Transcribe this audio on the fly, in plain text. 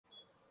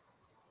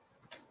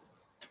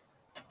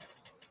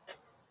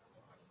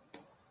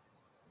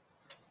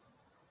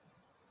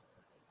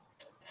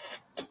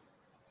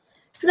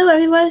Hello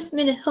everyone, it's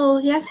me,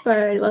 Nicole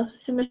Jasper. Welcome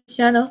to my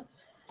channel.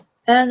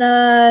 And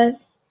I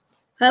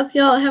hope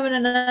you all having a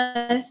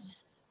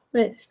nice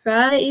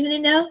Friday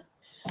evening now.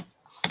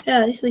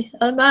 Yeah, this week's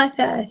on my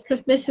past.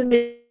 Christmas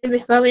is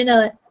before we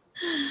know it.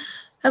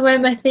 I'm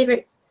wearing my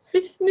favorite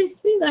Christmas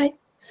tree light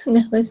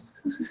necklace.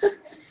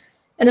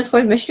 And of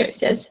course my shirt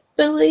says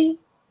Billy.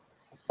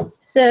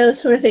 So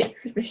it's one of my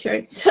favorite Christmas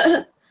shirts.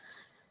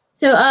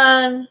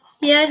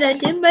 Yeah, and I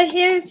did my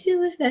hair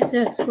too. That's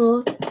not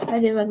cool. I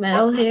did my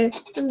own hair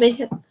and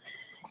makeup.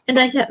 And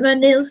I got my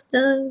nails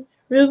done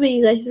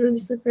ruby, like ruby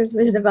slippers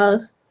with the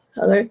mouse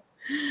color.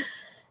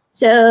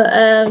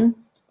 So,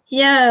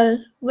 yeah,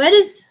 what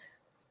is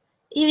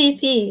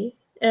EVP?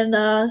 And,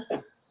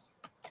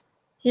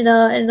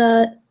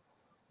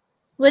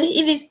 what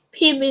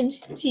EVP means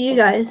to you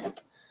guys?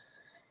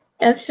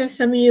 I'm sure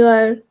some of you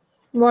are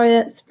more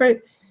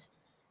experts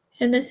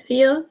in this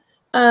field,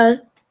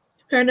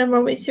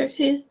 paranormal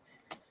researching.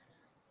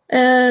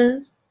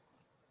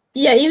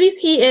 Yeah,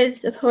 EVP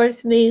is, of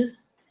course, means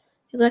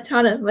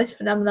electronic voice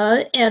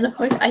phenomena, and of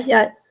course, I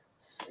got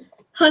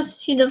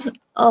Constantine of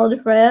all the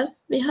bread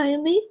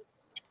behind me.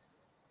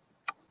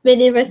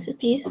 Many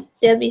recipes.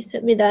 Debbie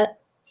sent me that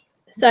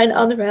signed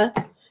autograph.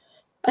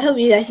 I hope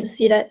you guys can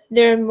see that.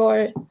 They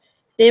were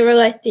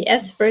like the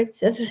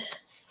experts of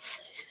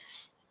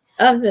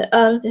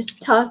this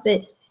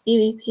topic,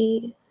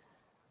 EVP.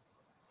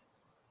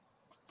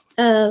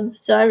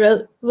 So I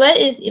wrote, what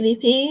is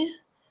EVP?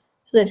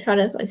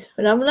 Electronic voice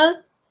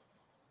phenomena.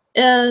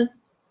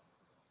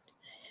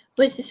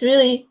 Which is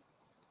really,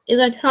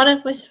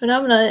 electronic voice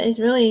phenomena is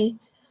really,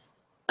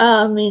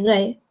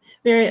 like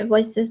spirit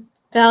voices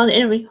found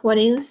in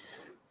recordings.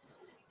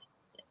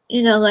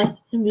 Like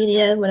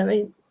media,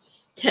 whatever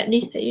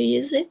technique that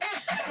you're using.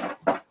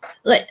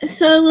 Like,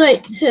 some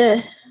like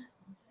to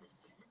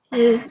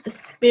use the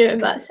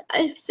spirit box.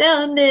 I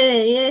found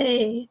it,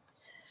 yay!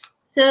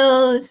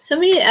 So, some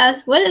of you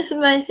asked, what is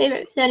my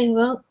favorite setting?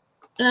 Well,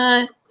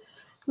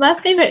 my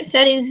favorite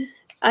settings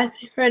I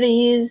prefer to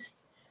use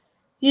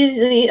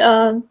usually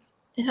how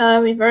I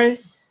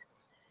reverse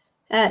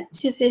at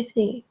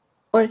 250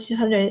 or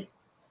 200.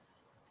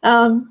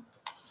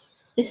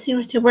 It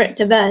seems to work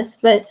the best,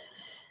 but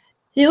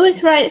do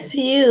what's right for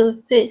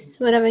you, fits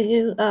whatever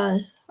you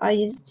are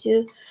used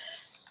to.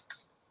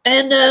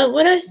 And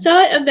what I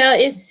thought about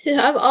is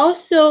I'm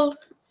also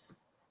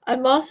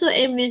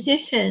a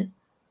musician,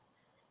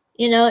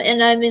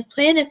 and I've been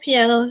playing the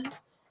piano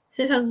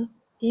since I was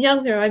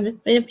younger. I've been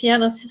playing the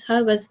piano since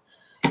I was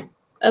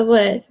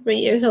 3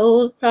 years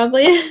old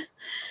probably.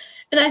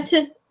 And I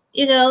took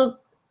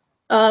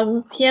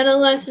piano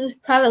lessons,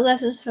 private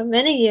lessons for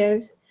many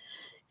years.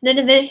 And then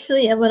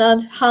eventually I went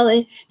on to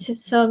college to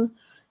some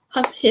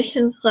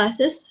competition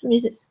classes,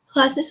 music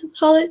classes in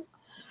college.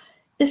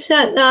 It's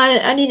that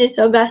I need to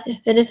go back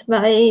and finish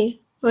my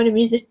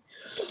music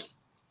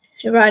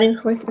writing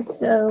courses.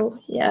 So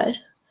yeah,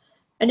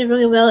 I did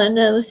really well in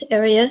those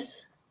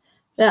areas,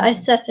 but I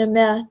sucked in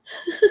math.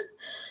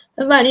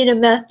 I might need a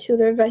math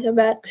tutor if I go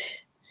back.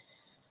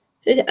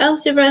 Because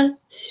algebra,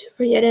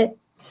 forget it.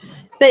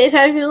 But if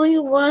I really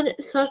want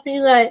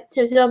something like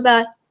to go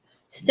back,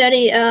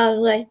 study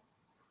like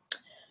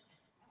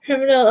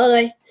criminal or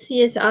like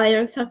CSI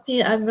or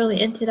something, I'm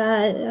really into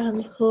that. That'd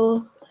be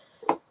cool.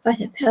 I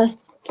can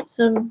pass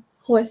some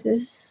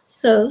courses.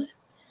 So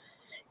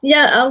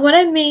yeah, what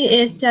I mean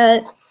is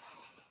that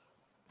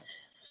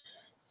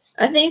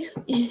I think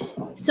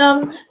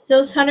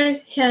those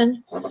hunters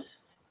can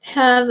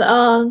have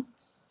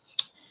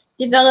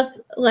developed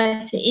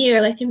like an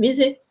ear, like in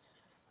music,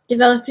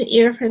 develop an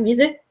ear for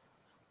music.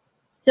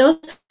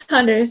 Those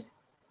hunters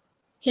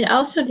can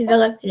also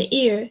develop an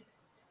ear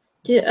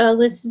to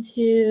listen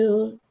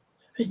to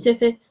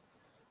specific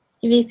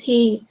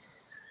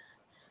EVPs.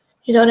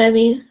 You know what I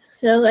mean?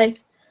 So like,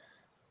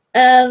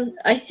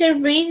 I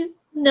can read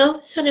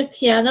notes on the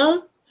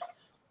piano,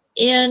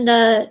 and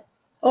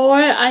or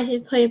I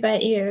can play by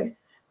ear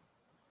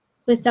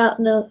without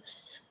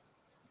notes.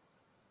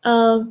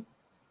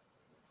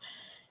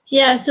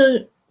 Yeah.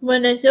 So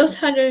when the ghost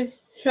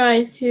hunters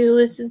try to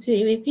listen to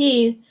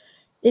EVPs,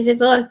 they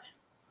develop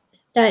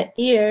that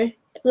ear,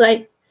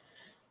 like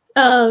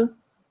a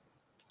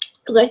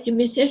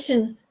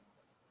musician.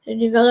 They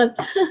develop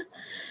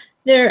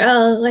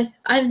like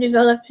I've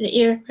developed an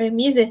ear for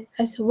music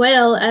as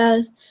well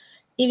as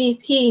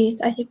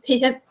EVPs. I can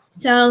pick up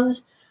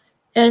sounds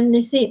and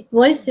distinct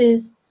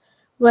voices,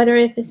 whether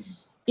if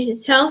you can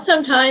tell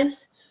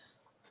sometimes,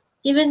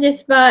 even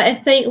just by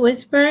a faint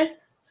whisper.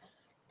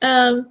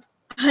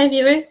 Hi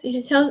viewers, you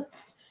can tell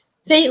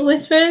faint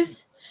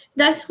whispers.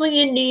 That's when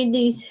you need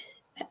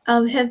these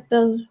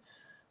headphones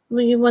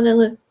when you want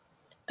to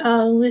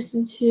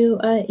listen to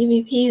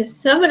EVPs.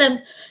 Some of them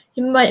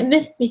you might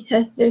miss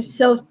because they're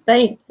so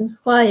faint and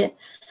quiet.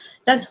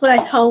 That's what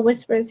I call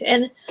whispers,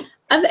 and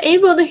I'm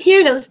able to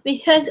hear those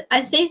because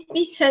I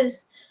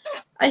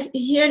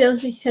hear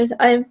those because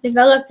I've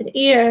developed an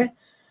ear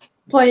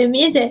for the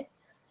music,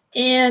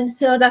 and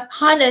so that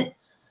kind of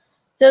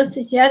goes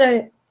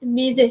together,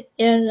 music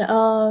and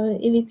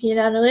EVP and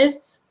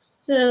analytics.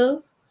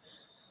 So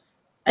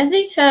I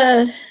think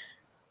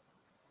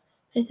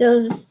it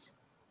goes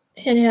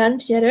hand in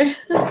hand together.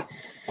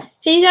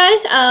 Hey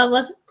guys,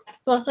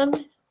 welcome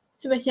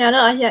to my channel.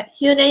 I got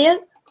Q&A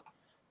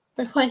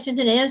for questions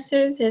and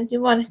answers. If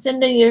you want to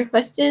send in your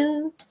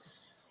questions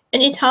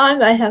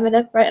anytime, I have it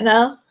up right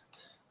now,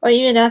 or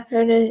even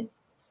after the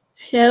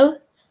show.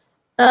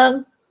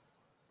 Yeah,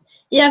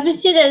 I'm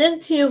just gonna listen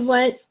to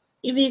what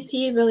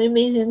EVP really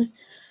means, and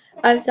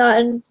I've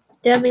gotten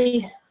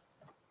Debbie's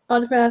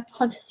autograph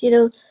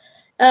Pontecito.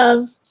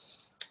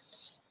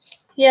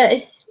 Yeah,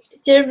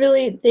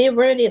 they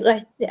were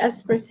like the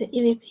experts at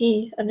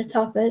EVP on the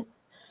topic,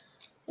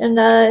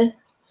 and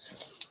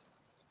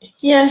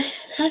yeah,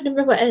 I don't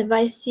remember what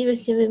advice he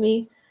was giving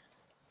me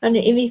on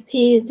the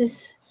EVP.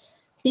 Just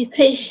be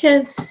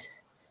patient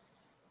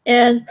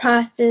and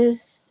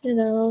practice,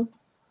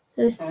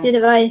 just good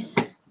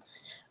advice.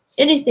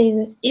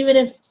 Anything, even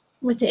if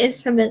with the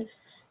instrument,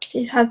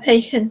 you have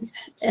patience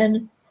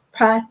and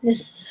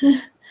practice.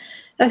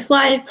 That's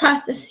why I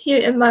practice here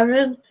in my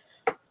room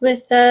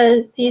with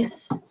those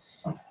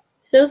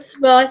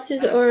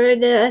boxes or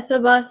the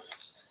echo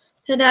box.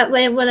 So that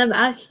way when I'm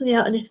actually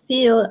out in the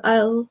field,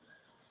 I'll,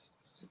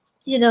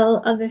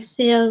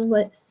 understand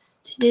what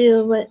to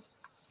do,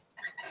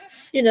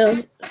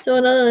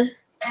 so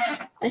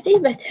I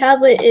think my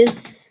tablet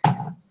is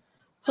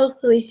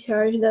hopefully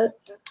charged up.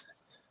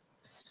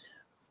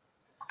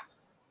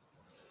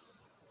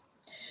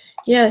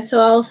 Yeah, so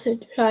I'll also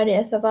try the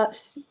echo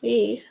box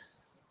 3.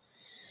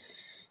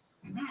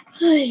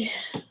 Can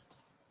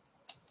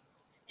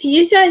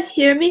you guys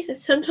hear me?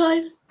 Because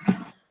sometimes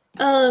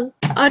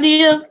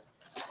audio,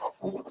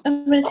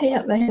 I'm going to take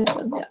out my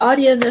headphones. The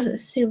audio doesn't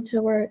seem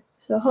to work.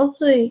 So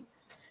hopefully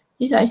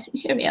you guys can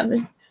hear me. I'm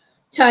going to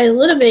try a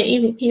little bit of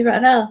EVP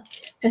right now.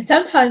 And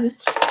sometimes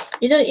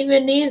you don't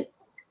even need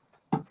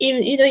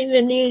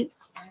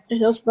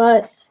those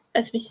buds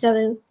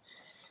SB7.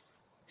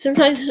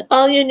 Sometimes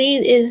all you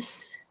need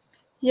is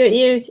your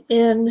ears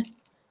and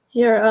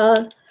your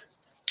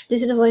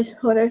digital voice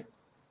recorder.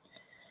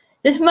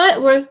 This might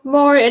work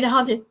more in a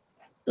haunted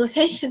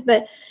location,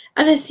 but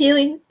I have a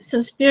feeling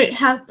some spirit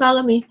have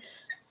followed me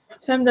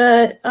from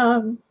the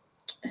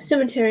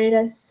cemetery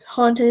that's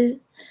haunted.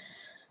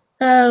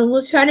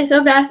 We'll try to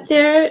go back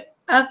there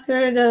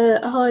after the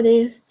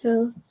holidays,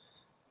 so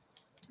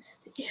let's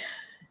see.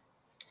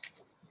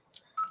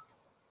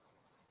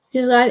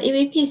 The live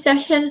EVP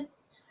session,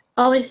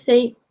 always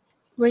state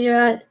where you're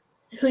at,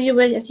 who you're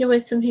with, if you're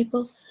with some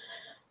people.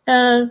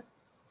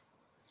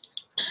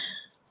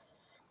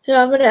 So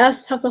I'm going to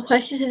ask a couple of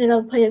questions and then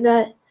I'll play it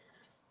back.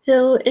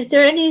 So is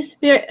there any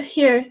spirit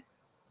here?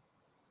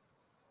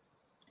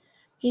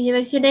 Can you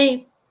give us your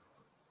name?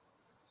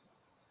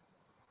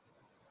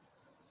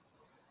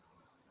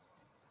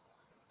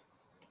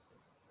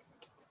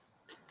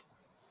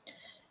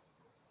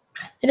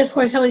 And of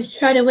course, I always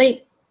try to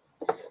wait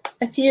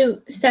a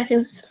few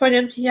seconds for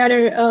them to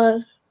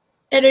gather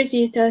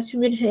energy to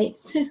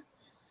communicate.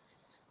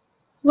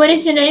 What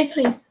is your name,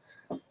 please?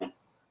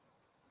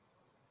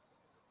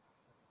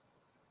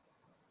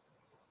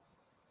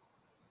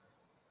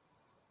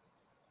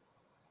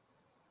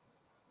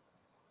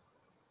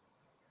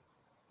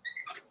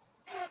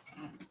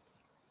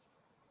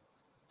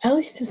 I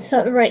always feel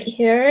something right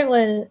here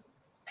when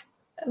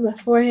my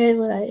forehead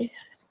when I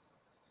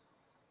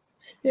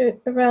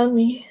spirit around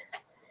me.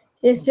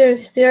 Is there a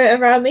spirit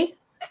around me?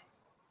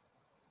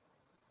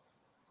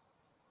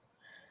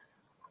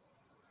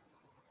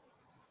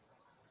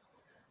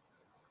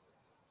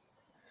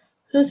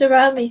 Who's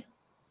around me?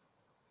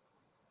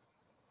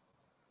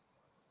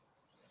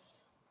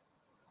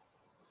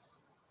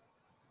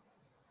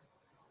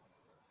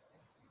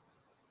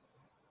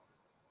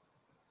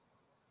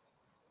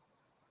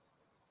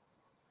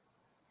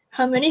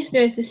 How many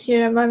spirits is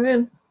here in my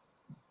room?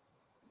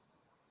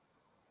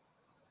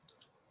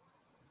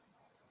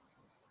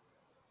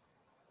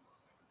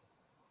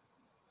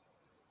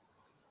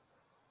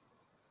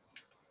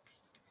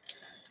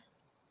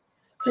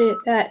 Put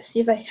it back, see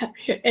if I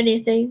capture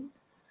anything.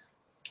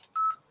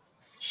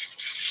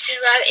 In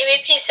live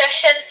EVP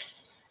session,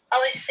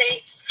 always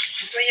say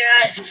where you're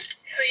at,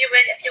 who you're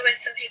with, if you're with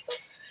some people.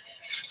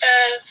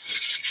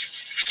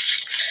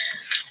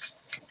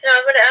 Now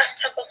I'm going to ask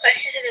a couple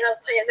questions and then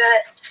I'll play it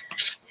back.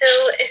 So,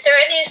 is there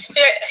any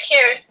spirit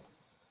here?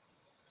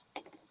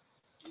 Can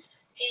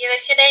you give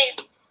us your name?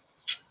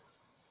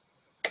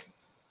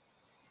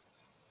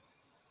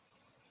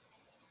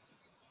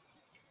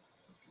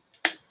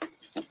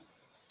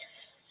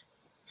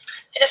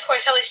 And of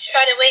course, I always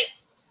try to wait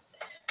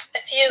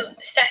a few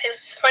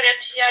seconds for them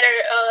to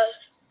gather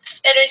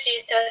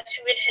energy to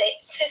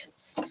communicate.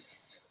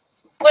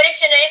 What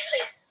is your name,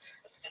 please?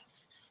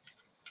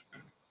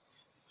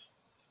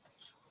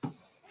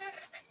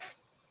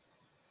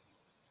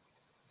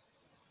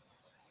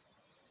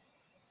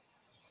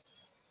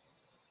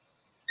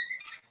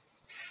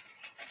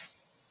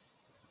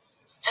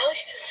 I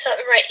always feel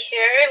something right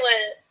here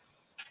when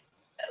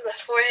my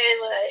forehead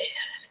when I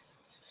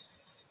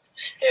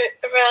spirit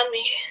around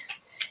me.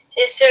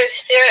 Is there a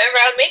spirit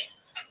around me?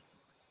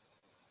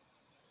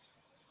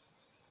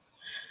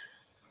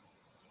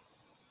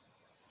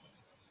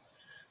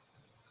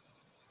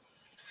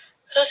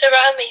 Who's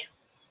around me?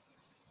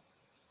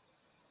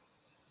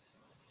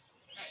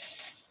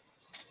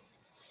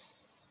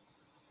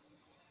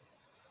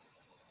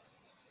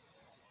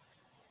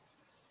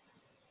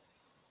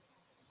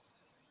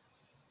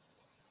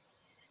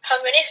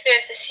 How many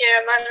spirits is here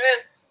in my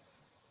room?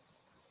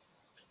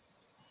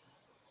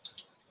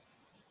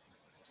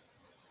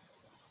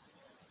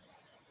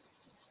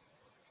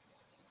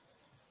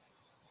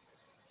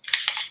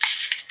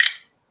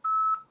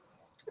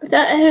 I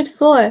thought I heard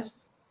 4. Let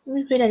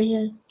me put that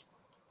again.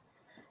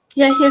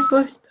 Did I hear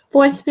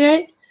 4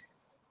 spirits?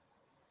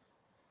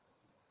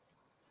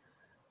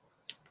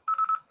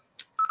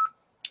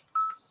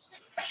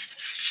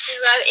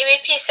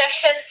 EVP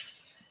session.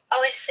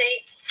 Always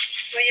say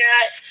where you're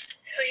at,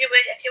 who you're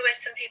with, if you're with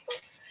some people.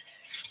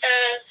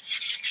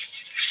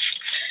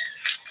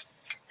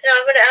 Now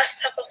I'm going to ask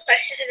a couple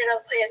questions and then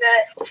I'll put it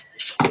back.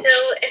 So,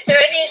 is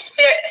there any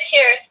spirit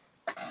here?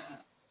 Can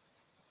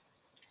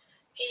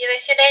you give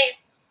us your name?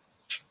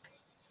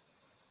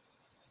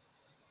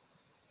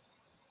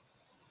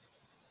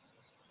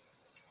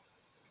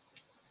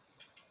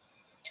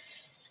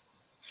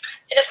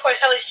 And of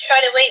course, always try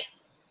to wait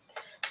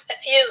a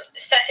few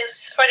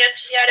seconds for them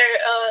to gather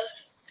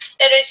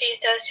energy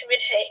to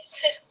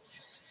communicate.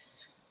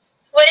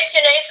 What is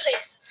your name,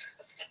 please?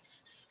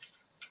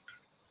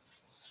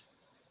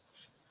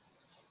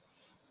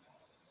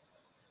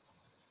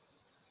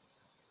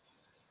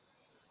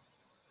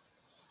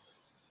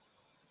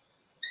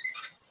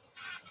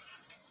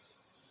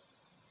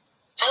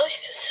 I always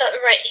feel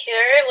something right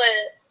here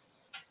when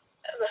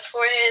my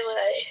forehead when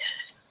I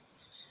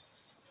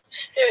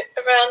spirit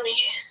around me.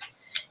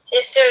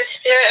 Is there a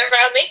spirit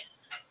around me?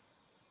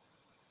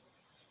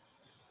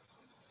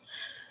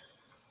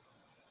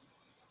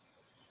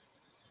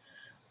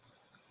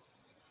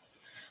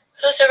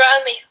 Who's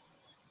around me?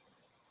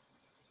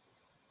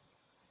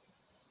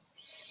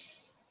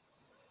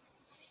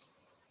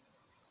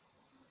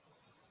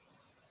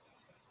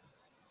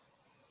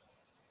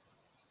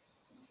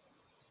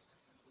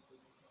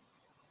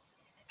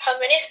 How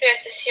many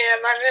spirits is here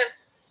in my room?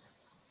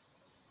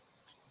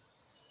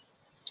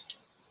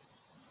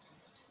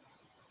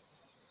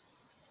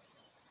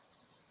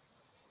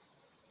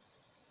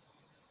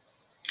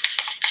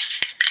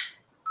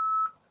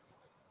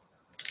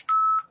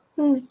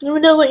 Let me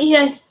know what you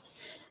guys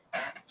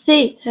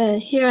think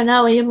here and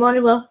now. You're more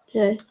than welcome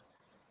to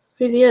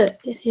review it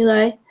if you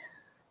like.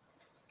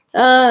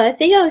 I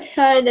think I was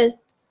trying the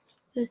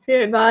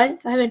spirit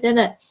box. I haven't done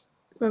that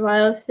for a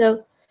while,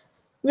 so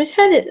I'm just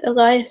trying a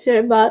live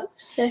spirit box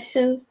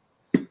session.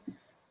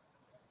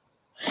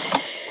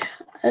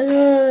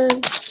 Sorry.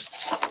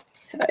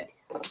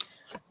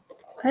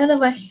 I don't know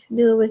what I should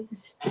do with the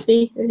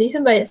speakers. These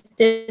are my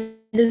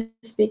standard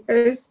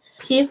speakers.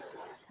 See,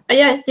 I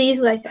got these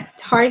like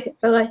Target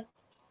for like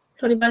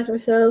 20 bucks or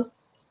so.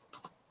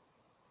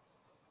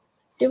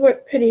 They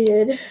work pretty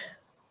good.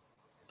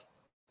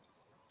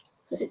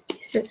 But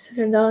these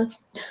are not.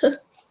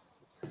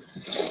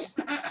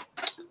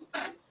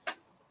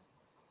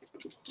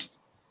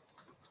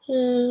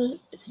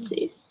 Let's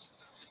see.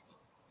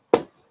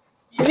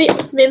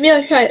 Maybe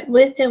I'll try it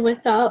with and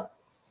without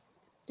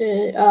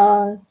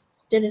the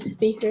standard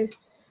speakers.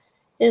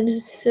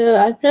 And so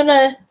I'm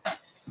gonna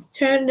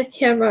turn the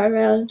camera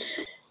around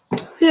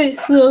very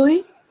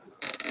slowly.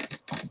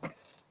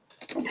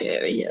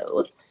 There we go.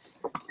 Whoops.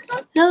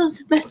 That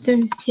was better.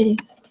 Just kidding.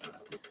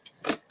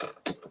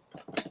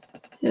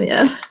 There we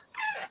go.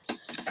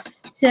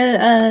 So,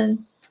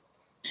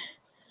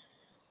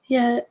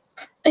 yeah,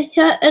 I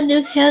got a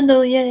new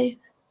handle, yay.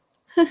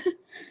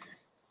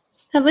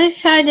 I'm gonna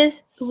try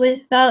this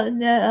without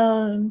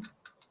the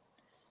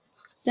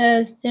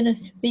standard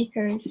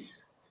speakers.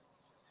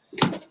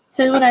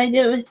 Because when I do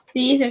it with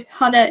these, they're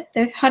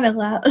kinda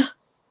loud.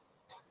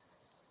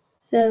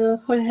 So,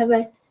 of course, I have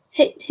my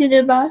hate to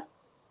the bar.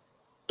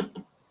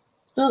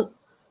 Oh,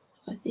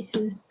 I think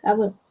this, I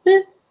will.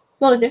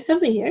 Well, there's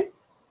something here.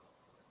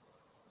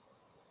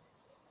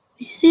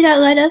 You see that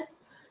light up?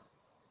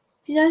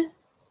 You guys?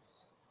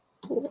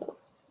 Oh,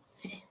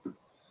 okay.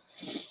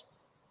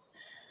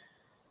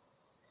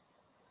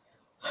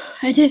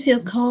 I do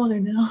feel colder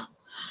now.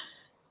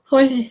 Of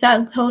course, it's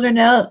gotten colder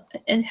now.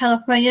 In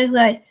California, it's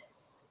like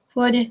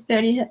 40 to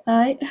 30 at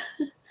night.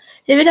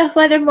 Maybe the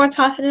weather more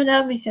confident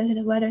now because of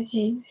the weather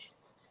change.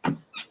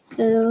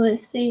 So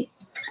let's see.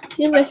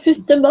 You my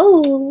crystal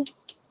ball.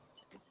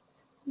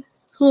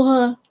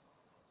 Cool,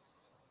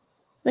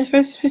 my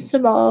first crystal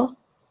ball.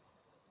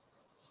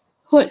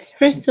 Quartz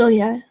crystal,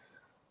 yes.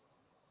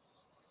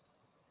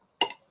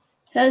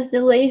 Has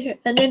the laser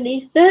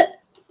underneath it.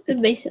 It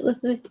makes it look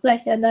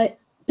like a night.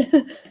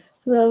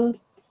 Glow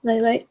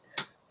light.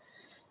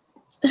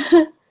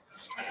 So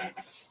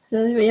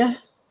there we go.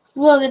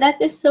 Well, the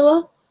neck is still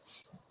up.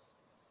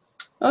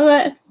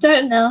 Alright,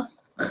 starting now.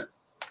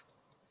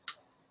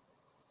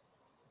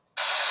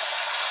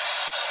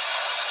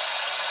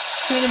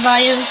 Turn the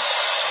volume.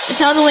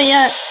 It's all the way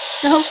up.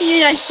 So hopefully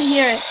you guys can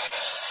hear it.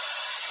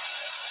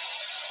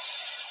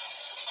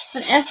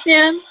 On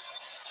FM,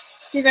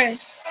 reverse.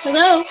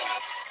 Hello?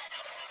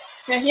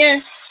 They're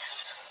here.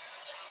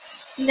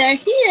 They're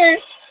here.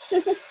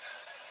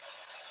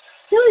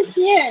 Who is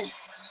here?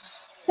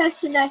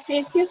 Testing that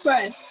face for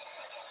us.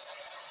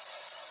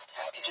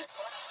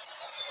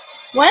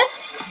 What?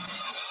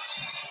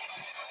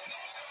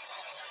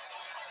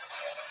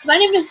 My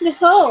name is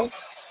Nicole.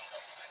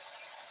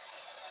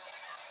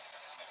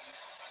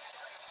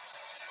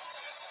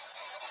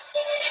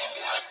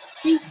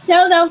 You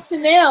showed out the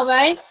mail,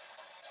 right?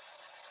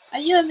 Are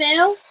you a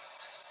male?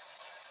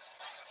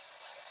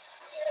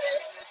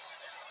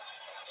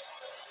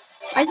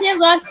 I get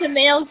lots of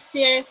male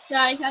spirits,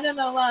 guys. I don't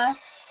know why.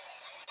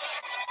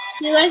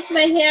 You like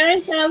my hair?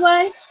 Is that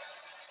why?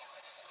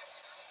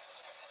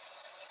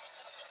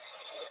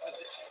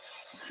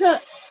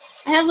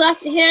 I have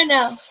lots of hair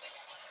now.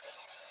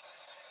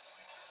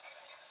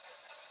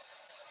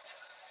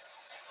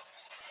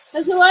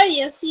 But who are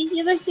you? Can you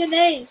give us your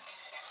name?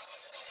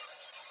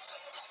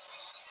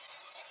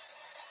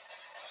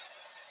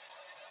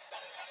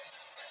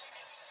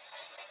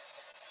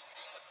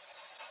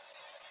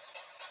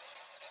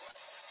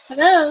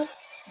 Hello?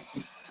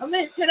 I'm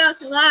going to turn off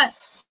the light.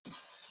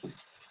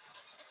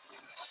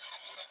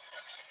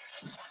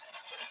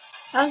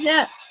 How's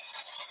that?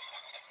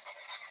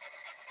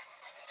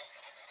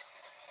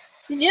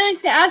 You need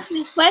to ask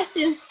me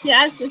questions to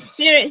ask the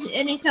spirits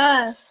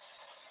anytime.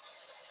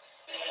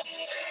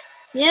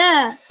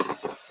 Yeah.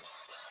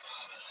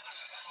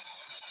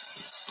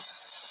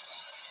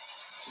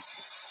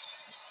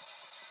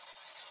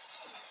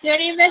 Do you have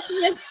any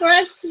messages for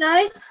us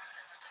tonight?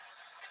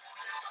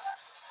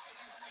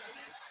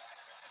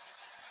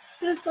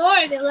 Look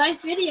forward to live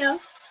video.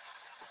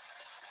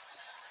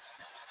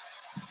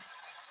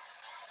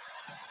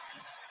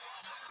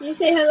 Can you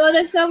say hello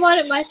to someone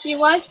that might be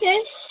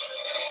watching?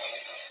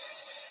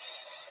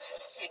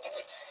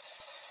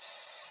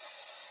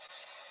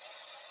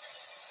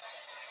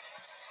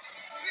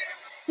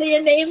 Say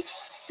your name,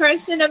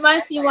 person that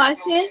might be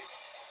watching.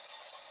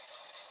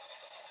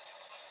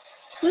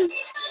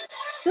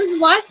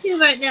 Who's watching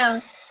right now?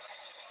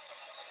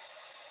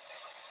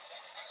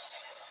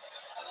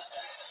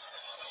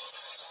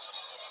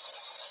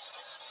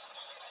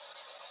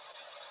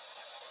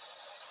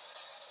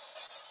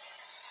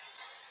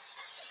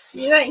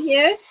 You right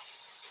here?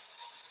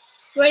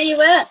 Where you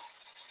at?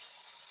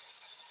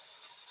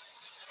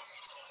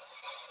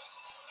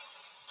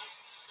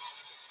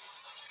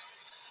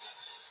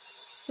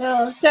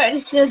 Oh, I'm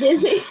starting to feel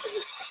dizzy.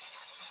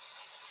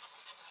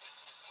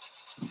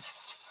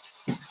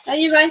 Are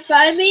you right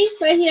by me?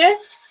 Right here?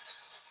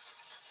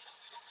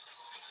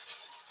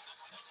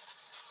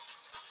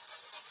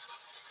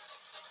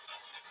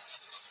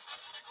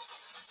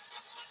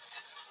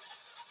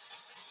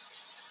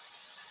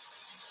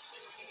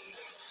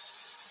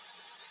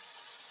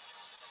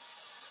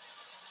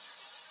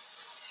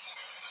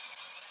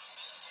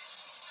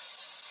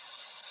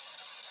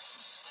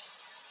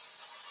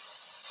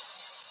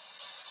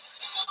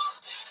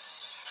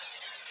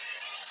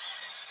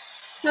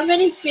 How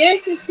many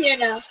spirits is here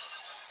now?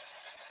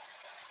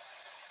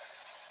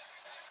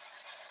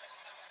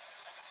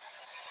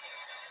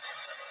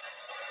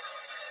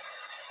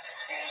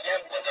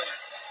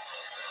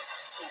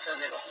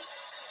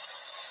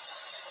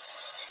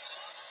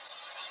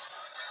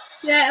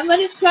 Yeah, I'm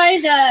gonna try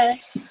the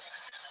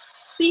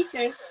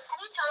speakers.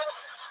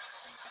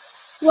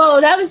 Whoa,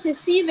 that was a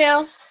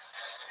female.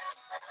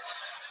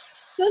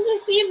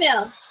 Who's a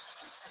female?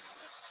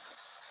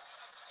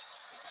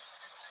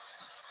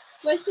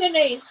 What's your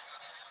name?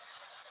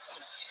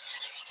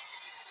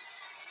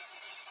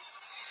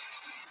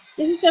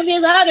 This is gonna be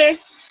louder.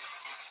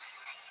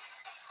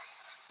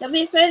 Don't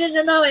be afraid of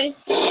the noise.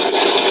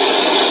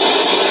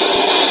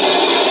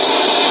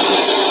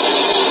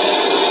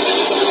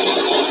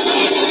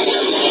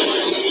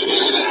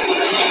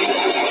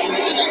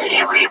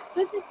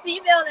 Who's the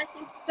female that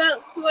just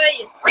spoke? Who are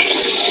you?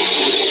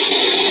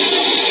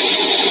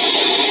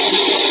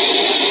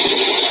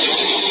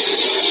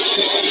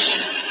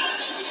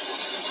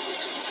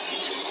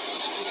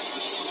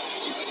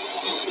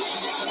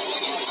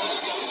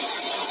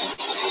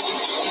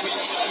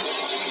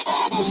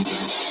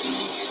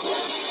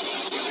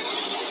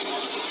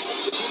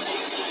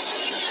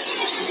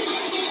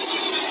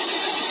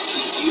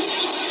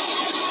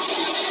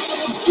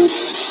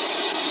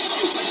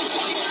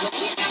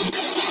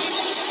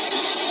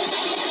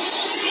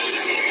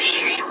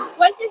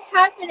 What just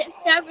happened at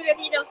San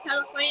Bernardino,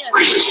 California?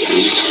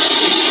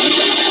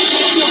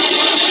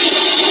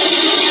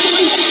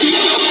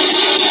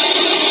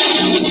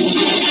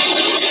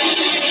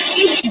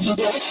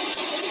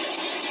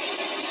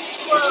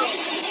 Whoa.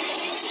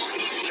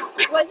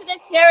 Was it a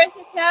terrorist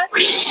attack?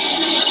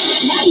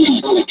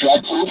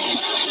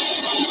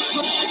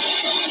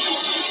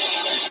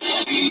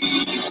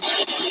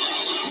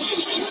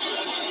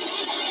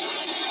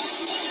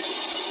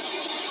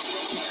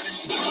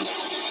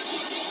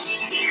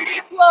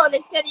 Whoa,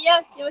 they said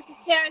yes, it was a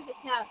terrorist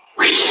attack.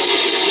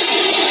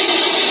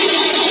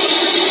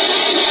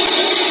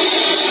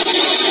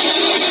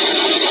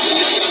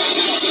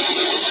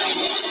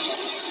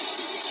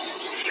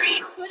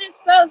 Who did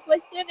spoke.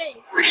 What's your name?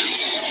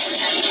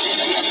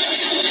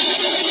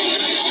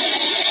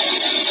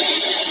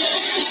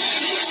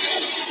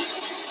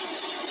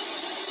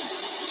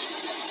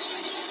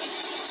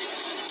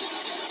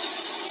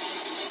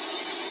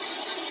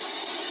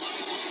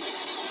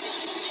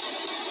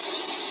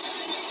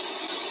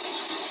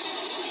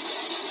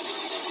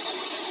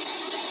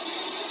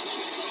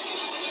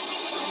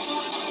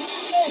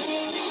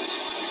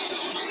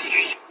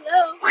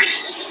 Hello.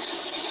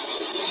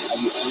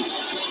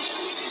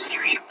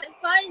 I'm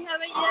fine. How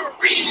about you?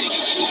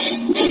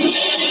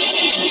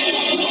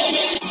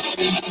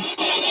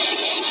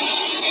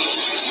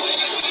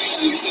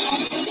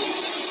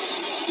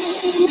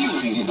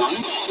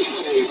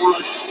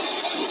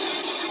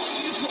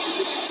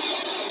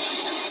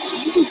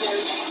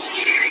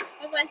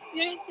 Oh, my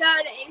spirit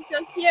guide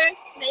angels here.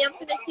 Can I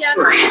open the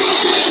channel?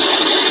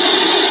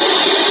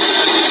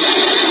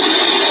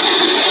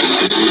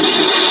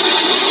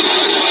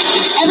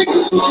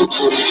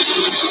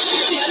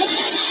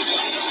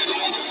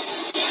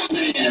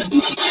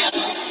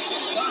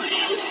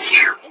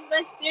 Is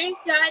my spirit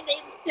guide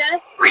named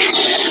Seth?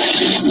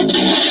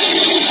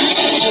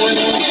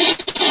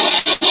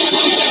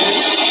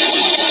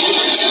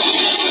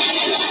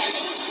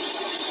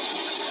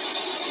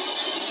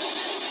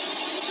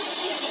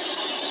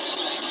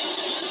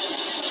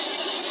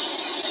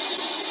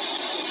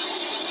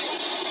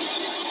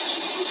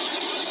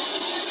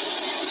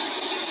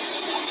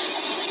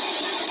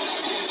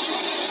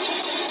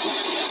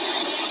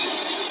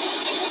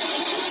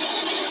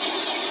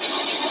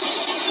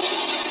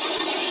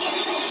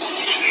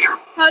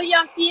 How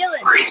y'all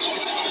feeling?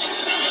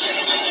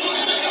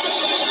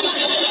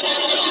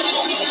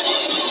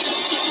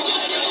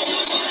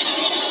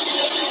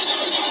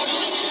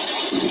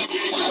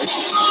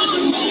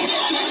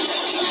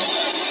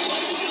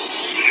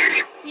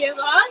 You're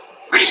lost?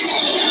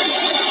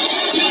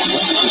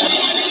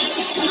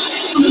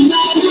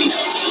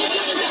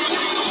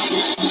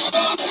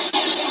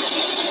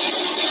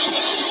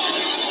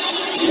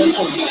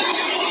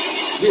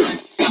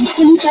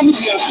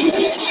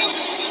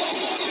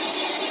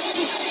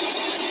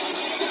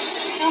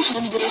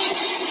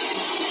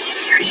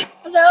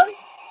 Hello?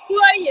 Who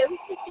are you? Who's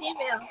the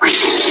female?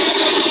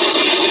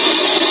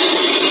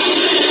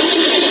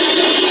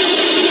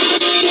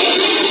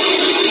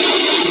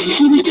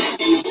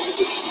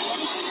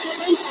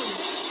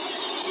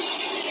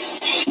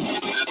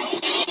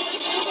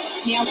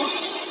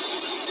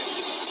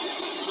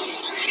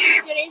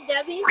 Your name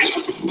Debbie?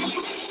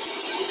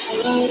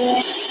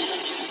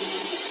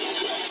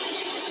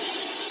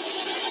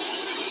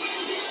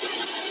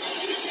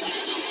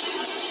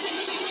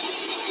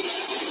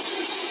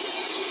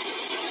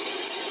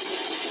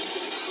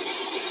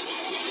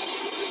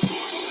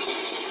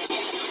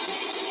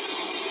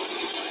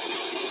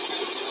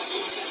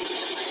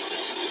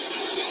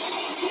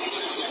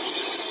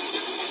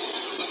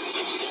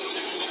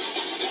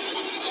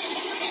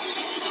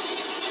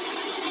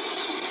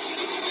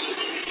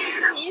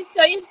 Can you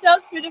show yourself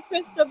through the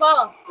crystal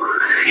ball?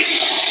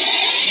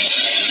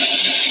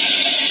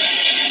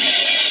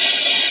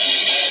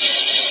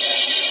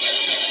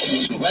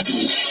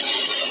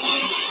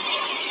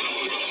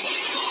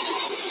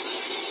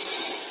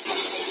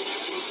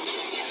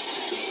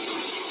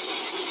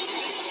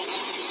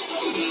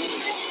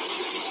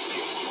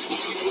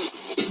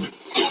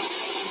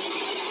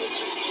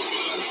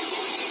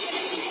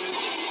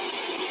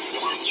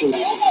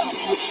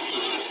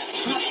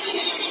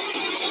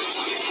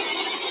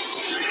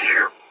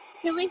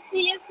 Can we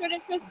see you through the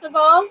crystal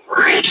ball?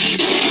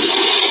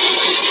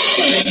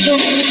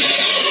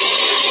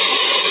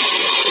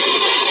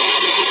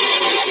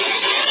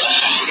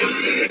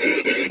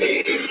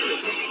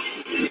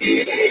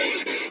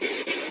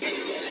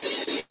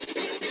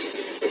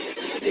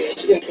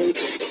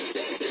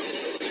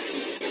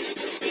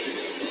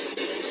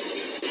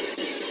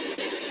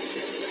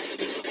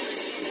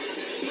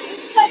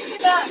 Touch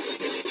it up.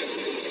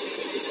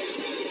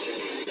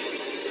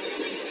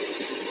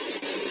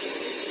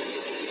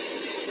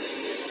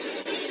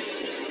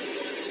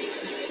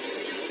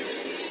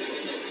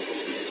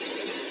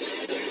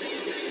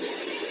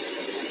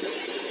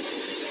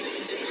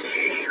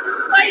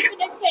 Fight for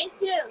the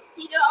K2.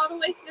 You go all the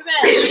way to the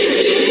red.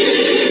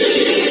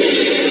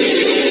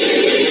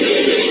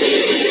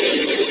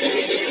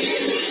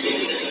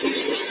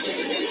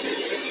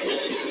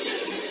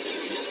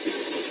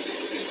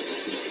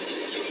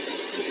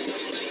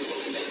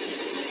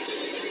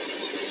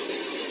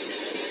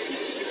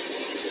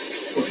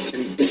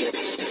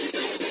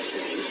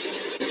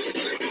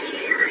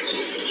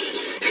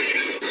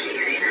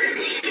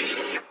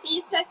 Can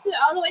you touch it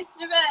all the way to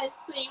the red,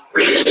 please?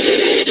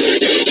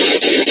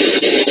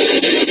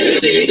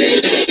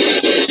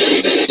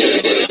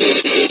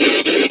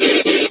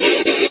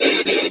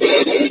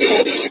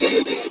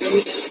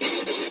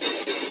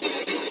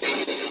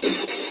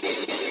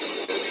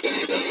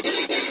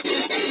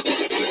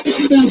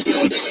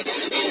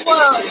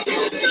 Whoa.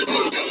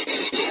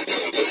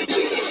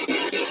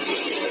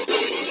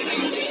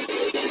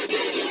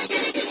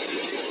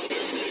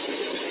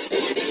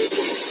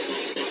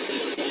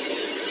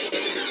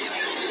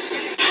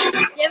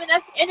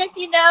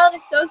 energy now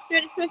that goes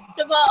through the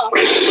crystal ball.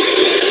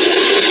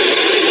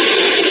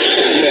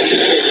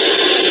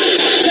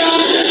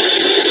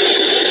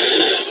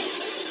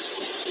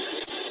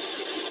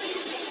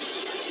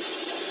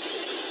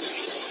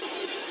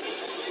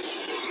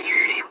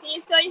 Can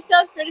you show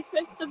yourself through the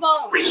crystal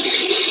ball?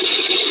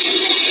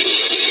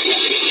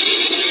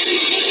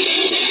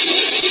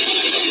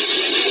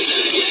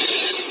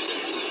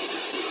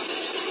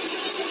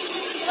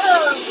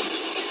 Oh.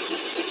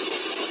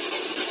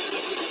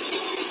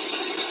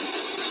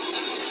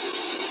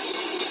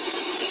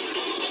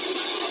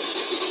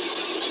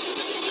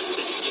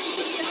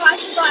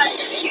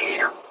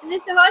 And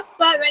this is a hot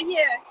spot right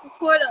here, the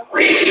portal.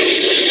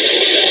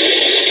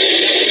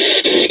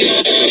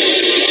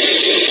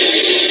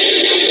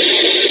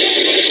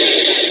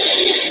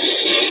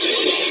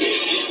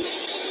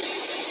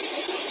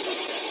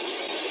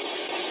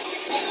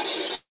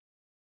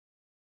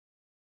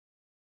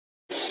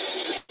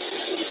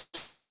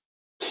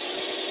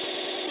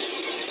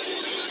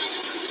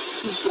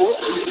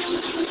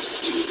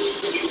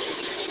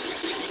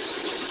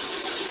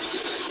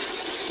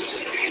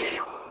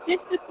 This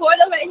is the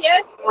portal right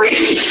here.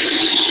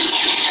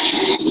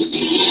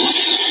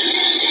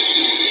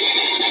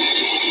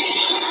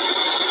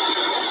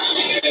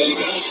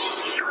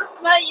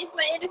 I'm gonna use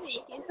my energy.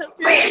 Can you come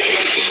through?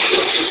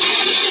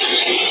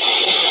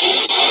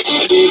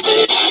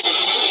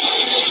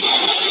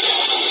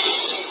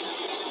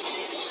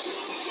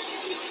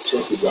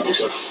 Check this out,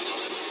 check.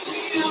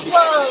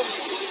 Whoa.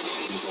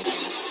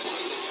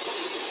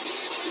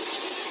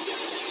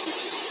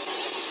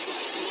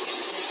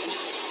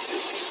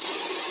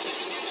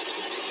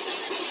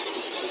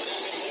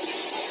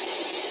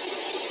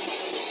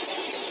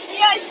 You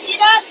guys see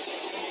that?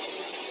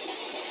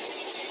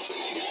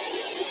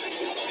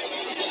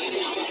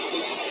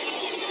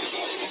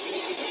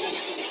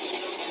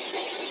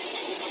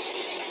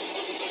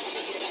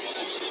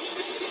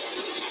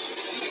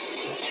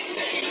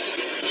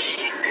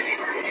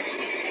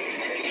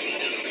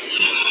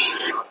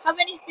 How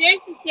many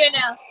spirits is here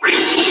now?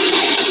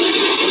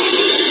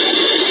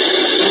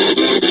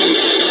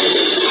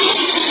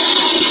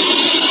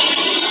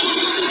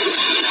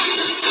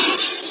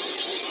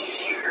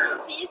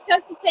 Can you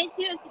trust the play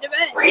too to the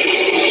right?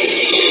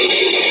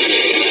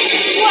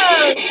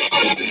 Whoa!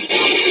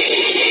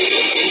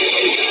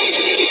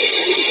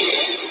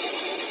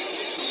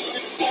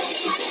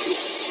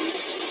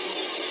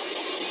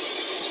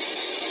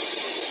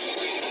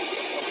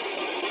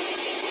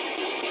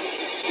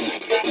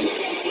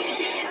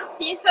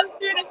 Can you come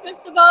through the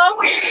crystal ball?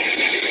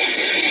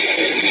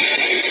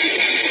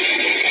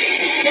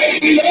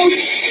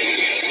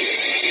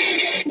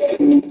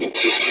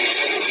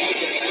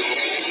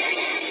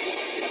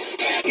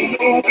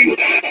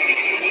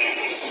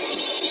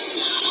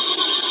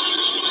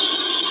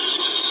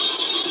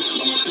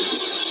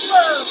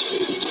 Whoa!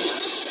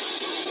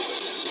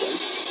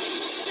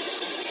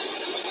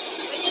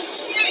 Are you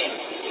serious?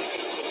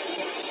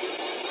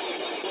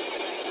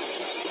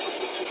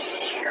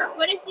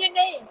 What is your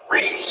name?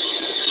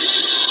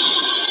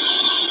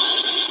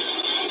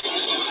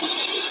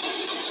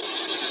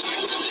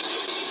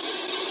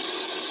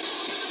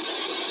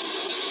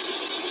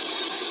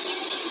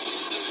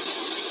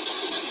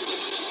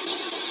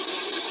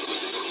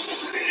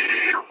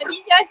 If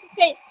you guys can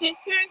take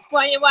pictures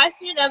while you're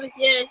watching it up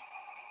again,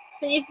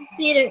 so you can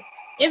see the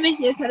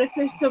images of the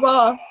crystal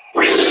ball.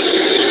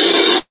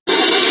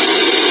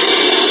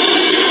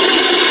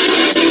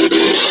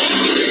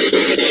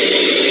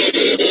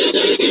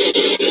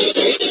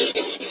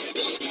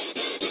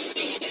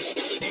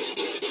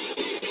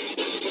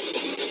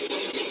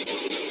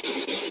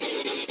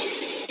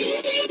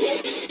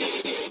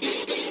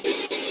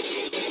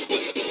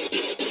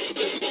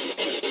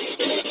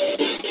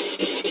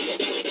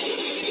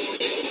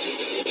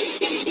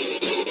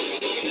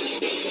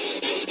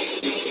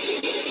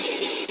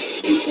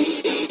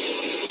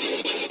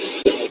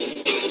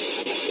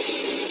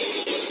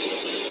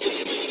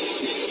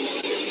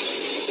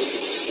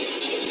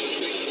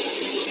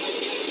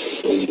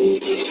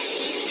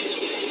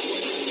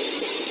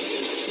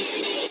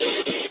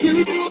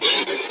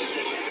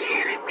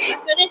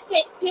 I'm gonna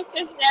take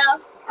pictures now.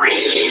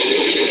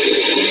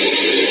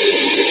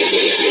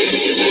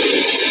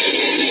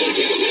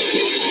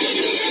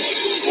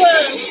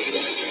 Whoa!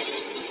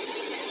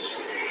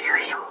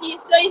 Can you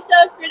show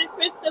yourself through the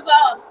crystal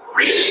ball?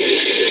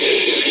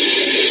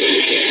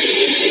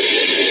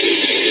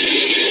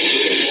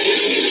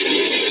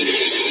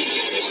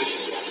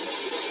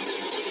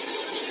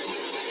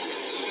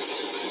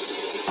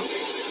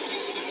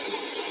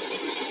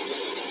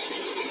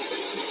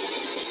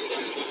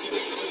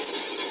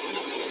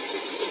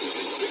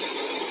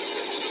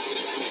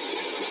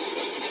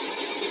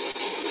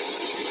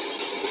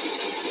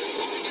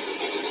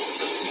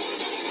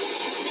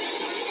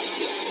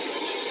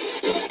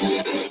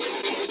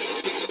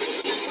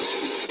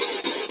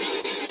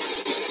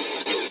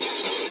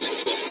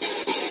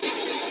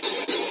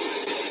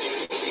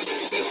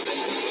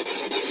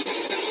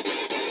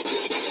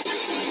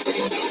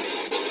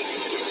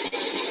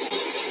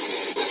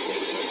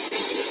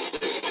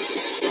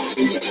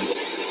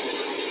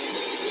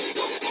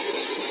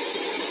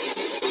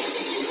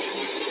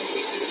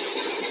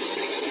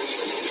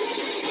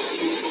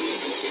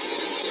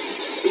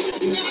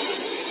 Alright,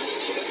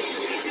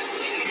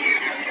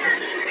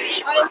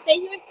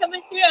 thank you for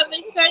coming through. I'm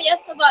going to start the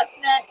Apple box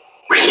next.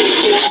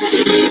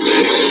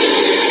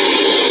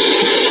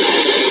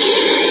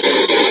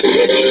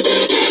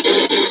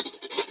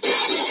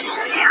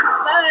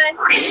 Bye.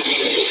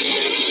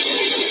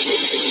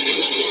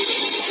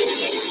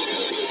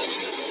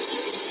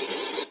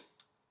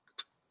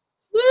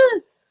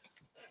 Woo!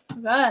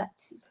 Right.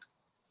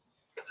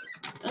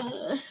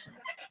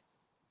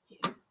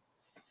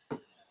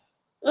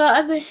 Well,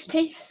 I'm going to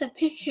take some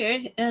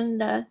pictures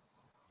and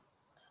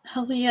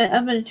hopefully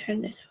I'm going to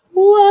turn this.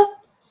 What?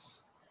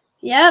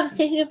 Yeah, I was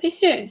taking the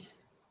pictures.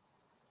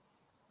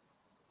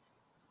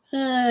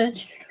 Try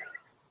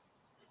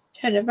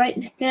to write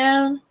this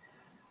down.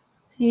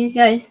 You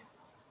guys,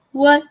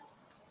 what?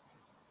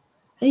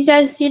 You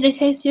guys see the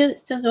case here? It's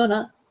still going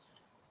on.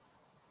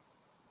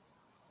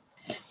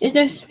 Is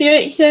there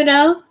spirit here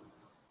now?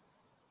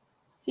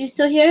 You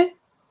still here?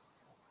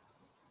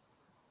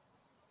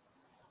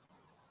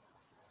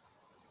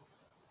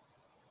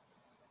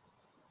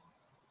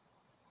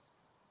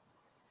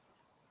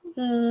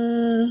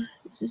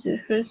 This is the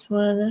first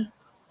one.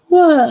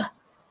 Whoa,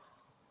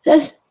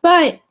 that's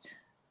right.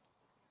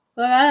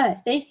 All right,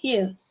 thank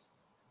you.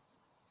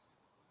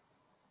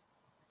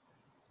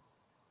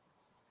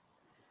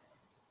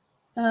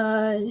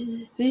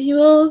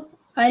 Visual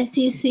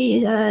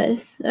AITC. I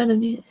don't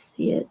need to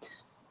see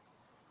it.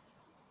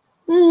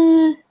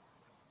 It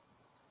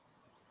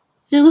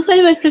looks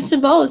like my crystal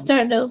ball is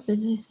starting to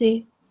open. You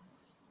see.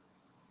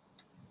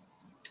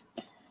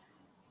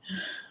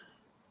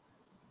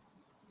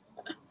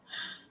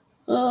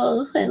 Oh,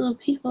 looks like little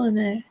people in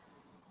there.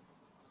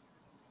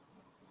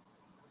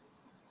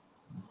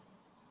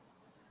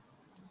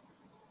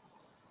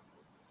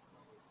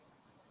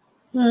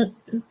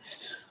 Oops.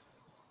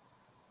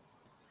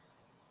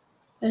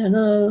 I don't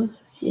know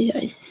if you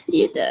guys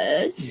see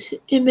that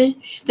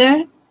image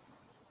there.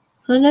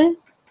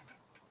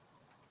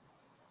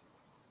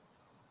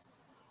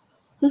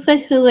 Looks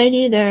like the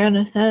lady there on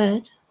the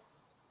side.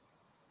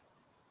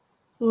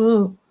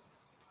 Ooh.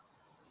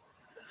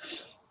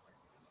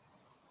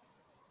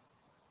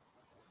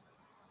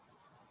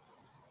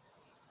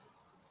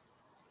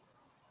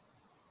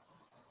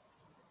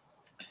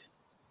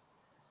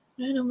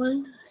 Another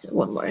one. So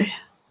one more.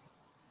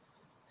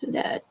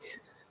 That.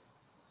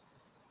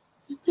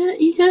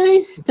 You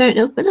guys start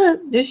to open up.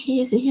 There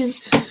she is again.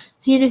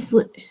 See this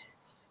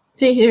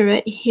figure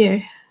right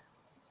here.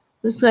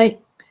 Looks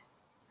like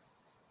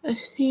a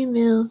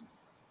female.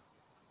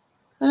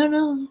 I don't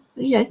know. What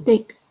do you guys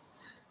think?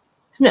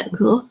 Isn't that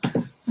cool?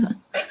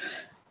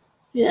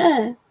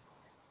 Yeah.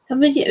 I'm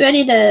gonna get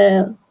ready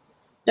to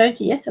start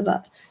the Echo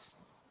box.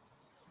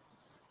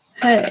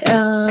 Alright,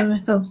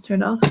 my phone's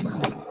turned off.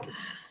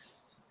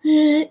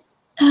 I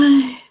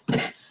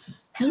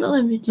don't know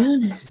if I'm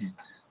doing this.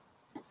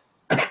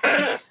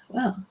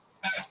 Wow.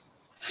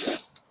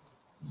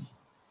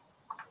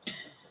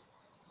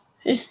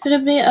 It's gonna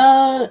be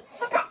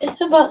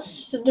it's about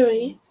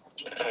 3.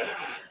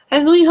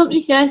 I really hope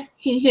you guys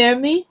can hear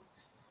me.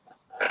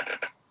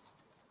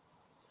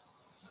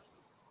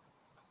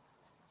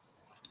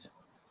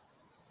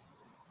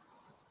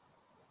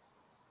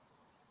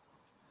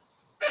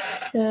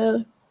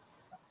 So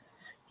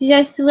you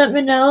guys can let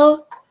me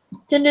know.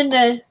 Send in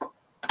the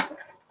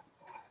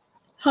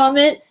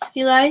comments if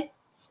you like.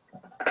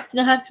 You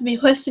don't have to be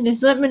questioning.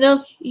 Just let me know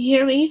if you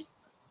hear me.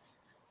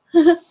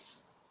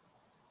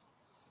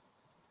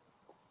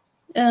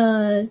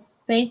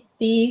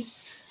 Maybe.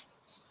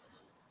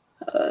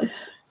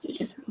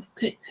 Just real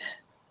quick.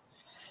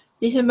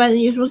 These are my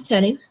usual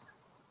settings.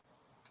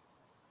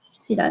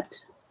 See that?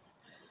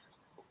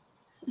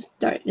 Let's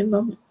start in a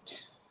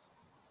moment.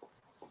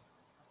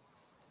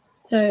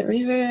 Alright,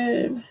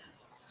 reverb.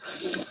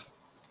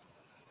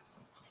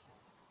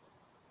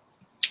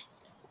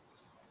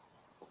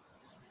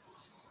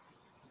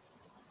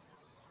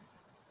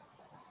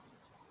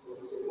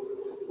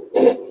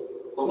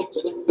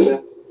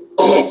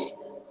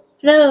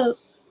 Hello,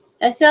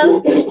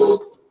 Echo.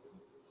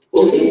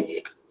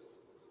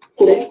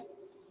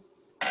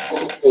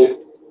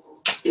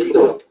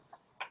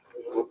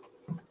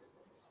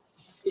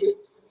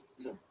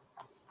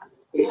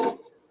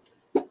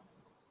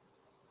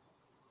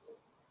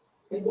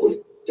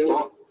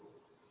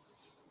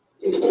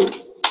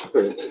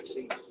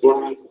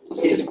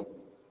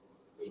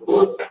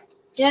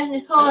 Yeah,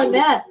 they're calling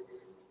back.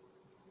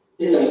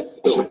 Here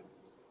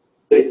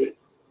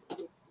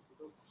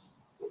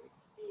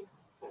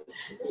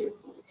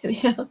we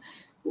go.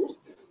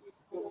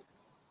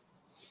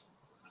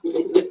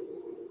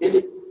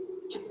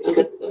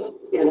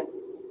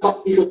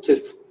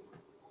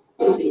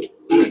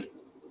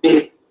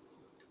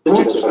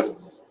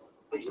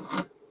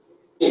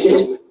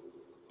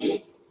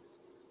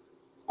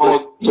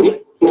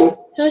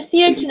 Who's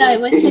here tonight?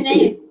 What's your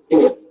name?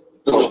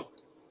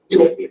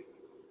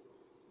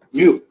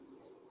 You.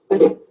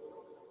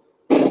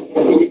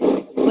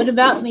 What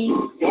about me?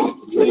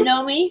 You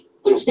know me?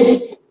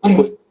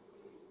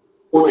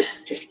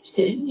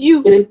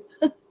 You.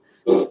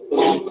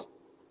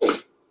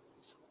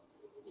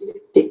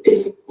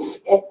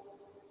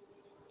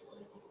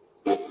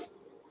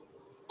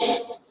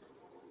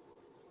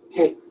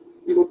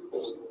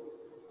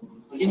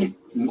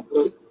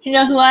 You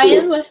know who I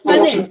am? What's my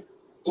name?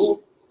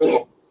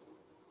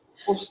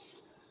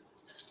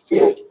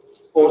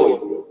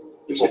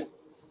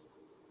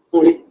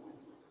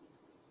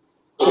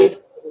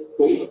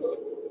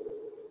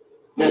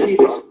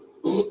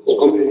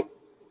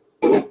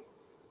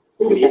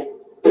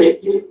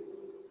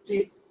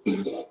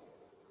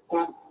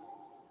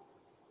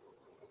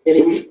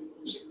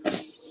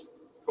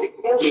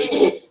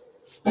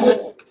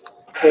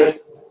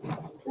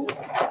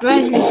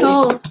 Right,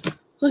 Nicole.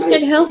 Who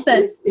should help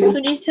us? Who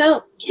needs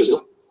help?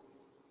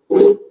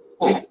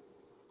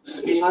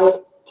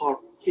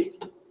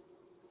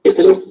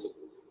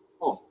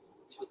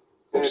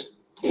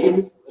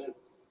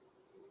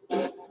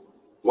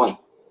 One.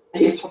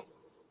 Is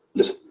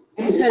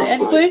that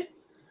Edward?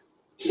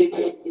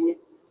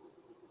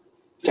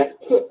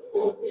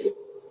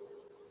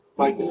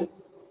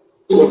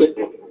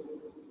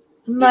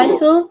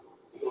 Michael?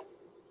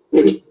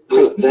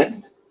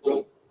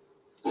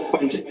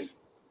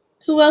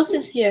 Who else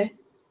is here?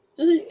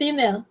 Who's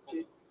female?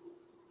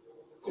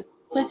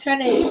 What's her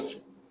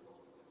name?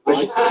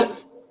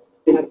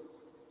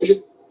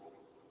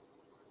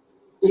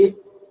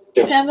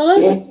 Pamela?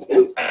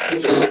 Can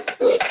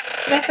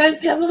I find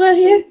Pamela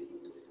here?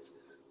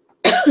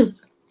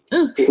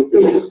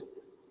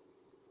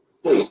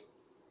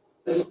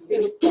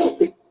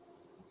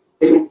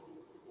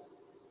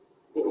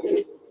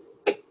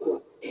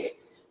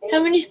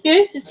 How many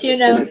spirits is here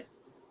now?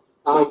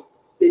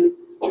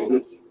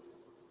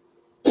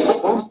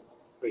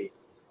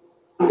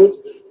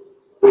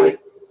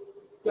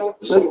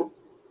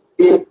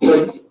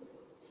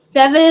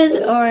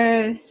 7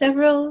 or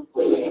several?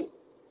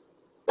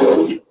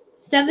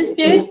 7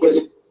 spirits?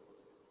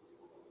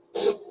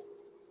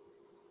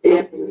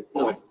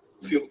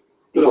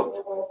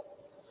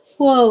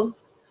 Whoa.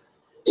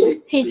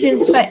 He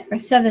chose fight for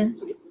 7.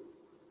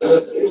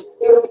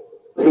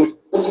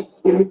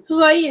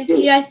 Who are you?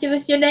 You guys give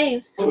us your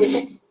names.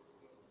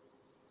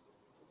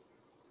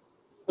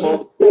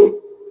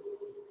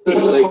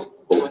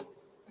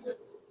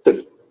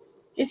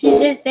 If you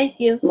did, thank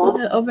you. We'll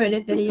go over in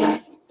a video.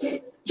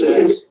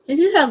 This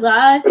is a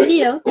live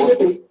video. Are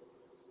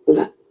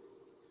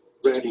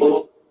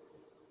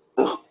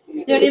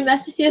there any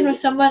messages for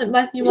someone that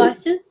might be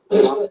watching?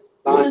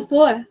 Who's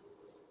for?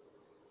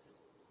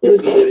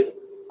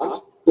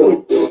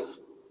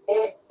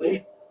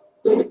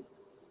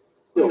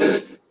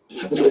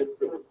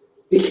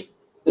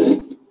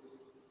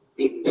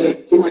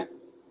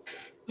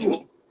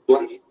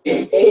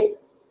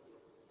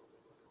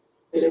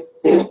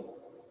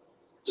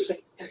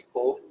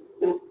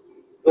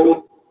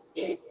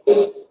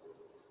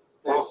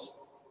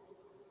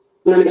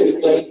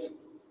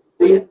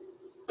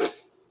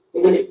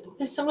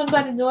 There's someone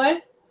by the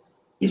door?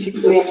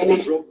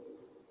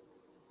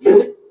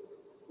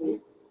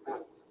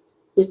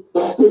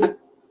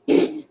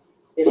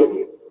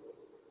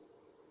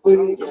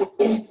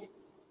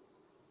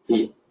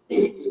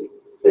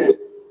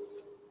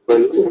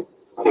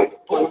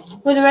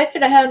 For the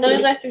record, I have no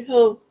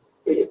electrical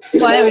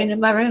wiring in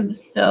my room,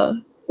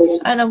 so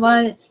I don't know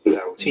why it's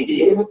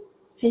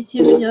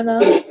TV or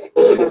not.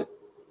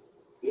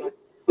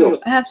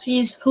 I have to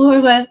use 4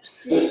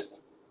 lamps.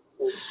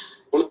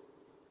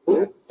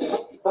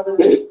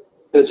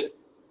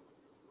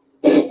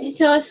 Can you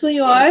tell us who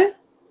you are?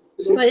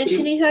 What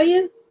entities are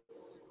you?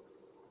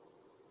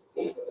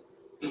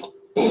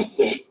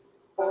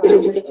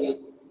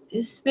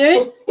 Your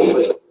spirit?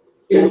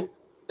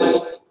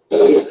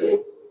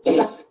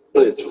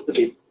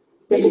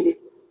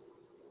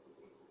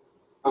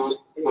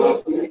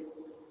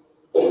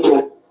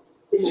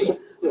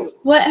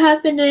 What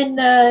happened in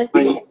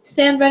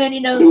San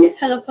Bernardino,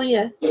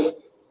 California?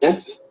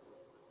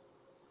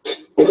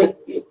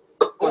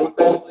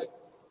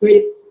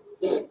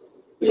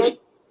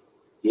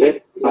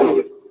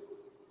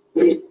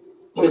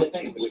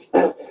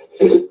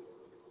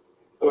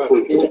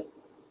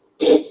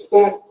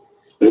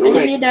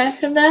 Any died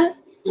from that?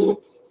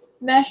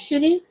 Mass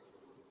shooting?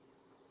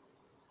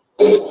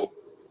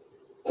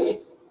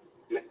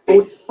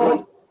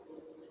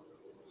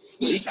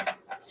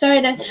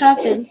 Sorry, that's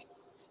happened.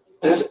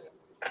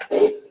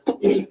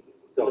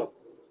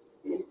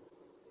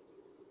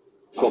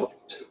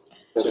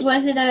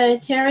 Was it a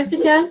terrorist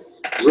attack?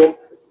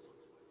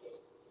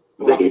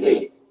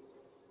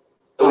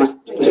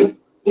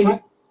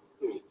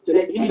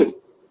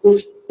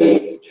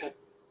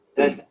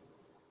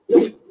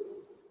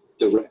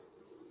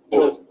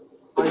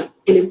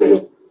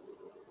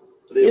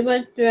 It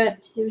was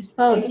direct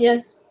response,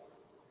 yes.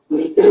 So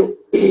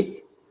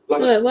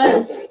it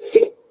was.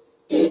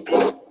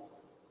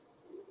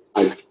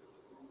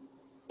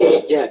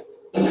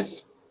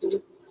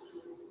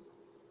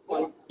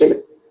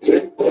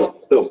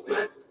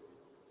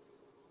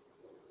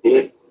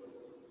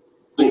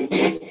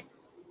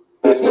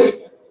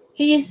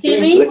 Can you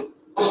see me?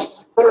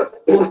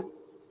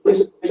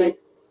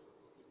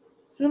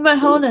 Who am I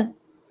holding?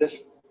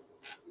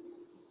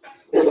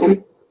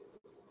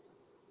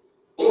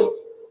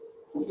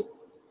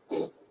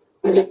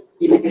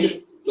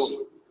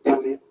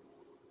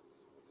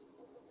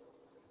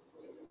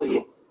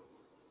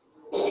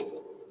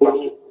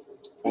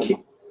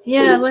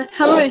 Yeah, what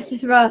color is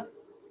this rock?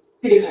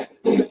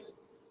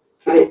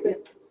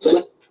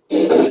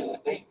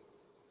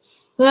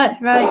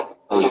 What, right?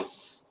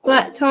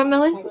 What,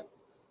 tourmaline?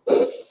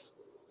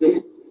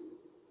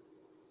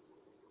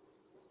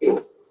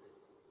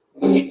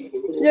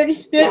 Dirty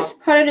spirits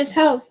part of this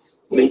house.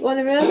 Or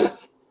the room?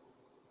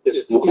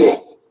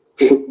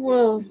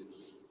 Whoa.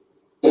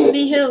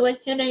 Be who?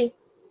 What's your name?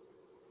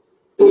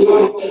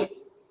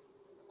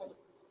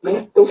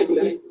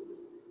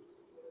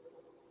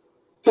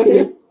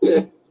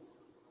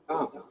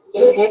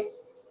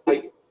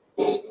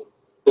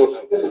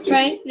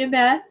 Frank, you're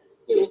back.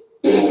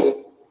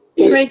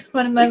 Frank's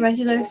one of my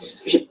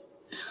regulars.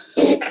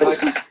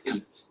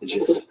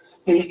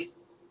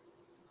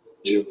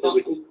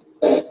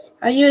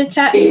 Are you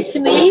attached to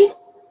me?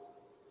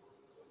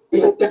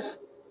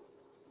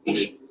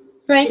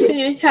 Frank, are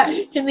you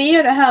attached to me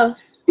or the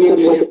house?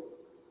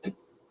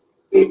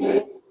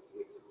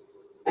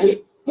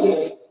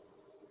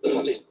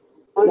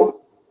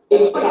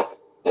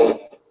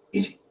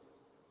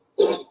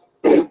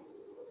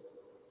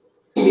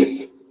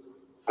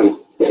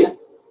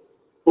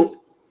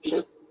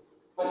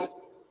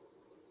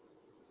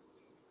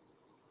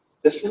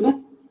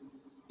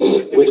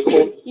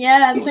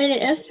 Yeah, I'm playing an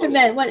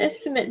instrument. What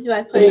instrument do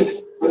I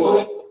play?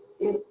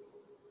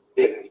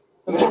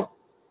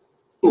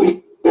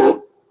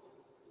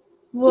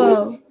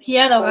 Whoa,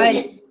 piano,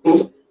 right?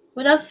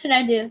 What else can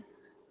I do?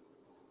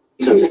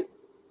 Do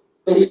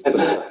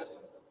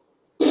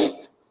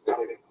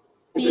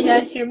you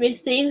guys hear me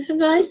sing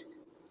sometimes?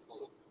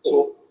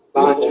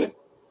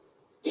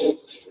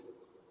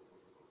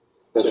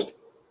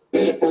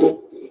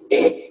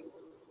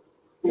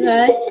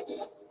 Right?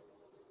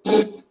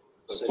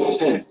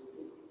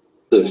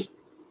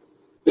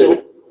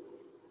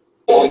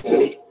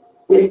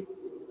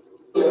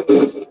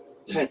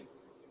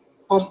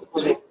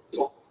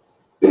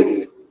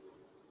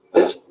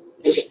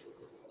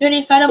 Do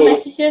any final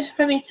messages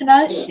for me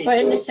tonight or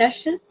in the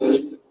session?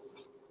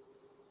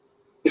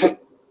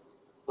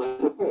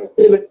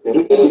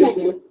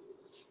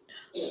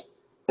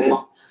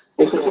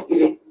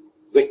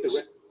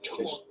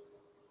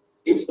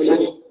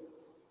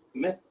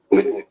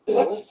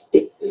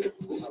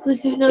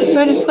 Because there's no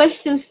further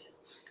questions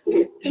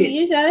from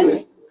you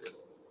guys.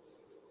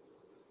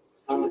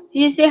 Do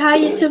you say hi,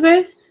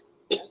 YouTubers?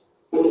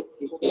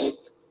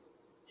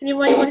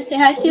 Anyone you want to say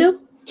hi to?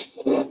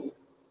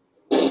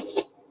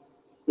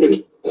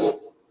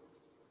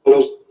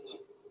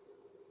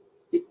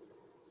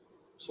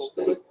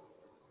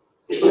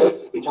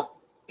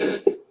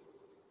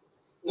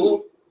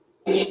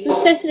 Who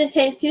said to the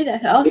K too?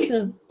 That's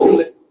awesome.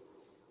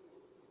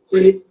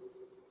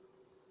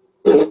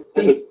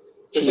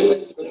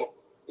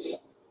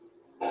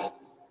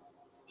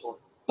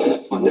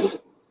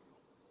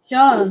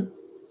 John.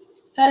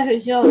 Oh,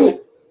 John. Are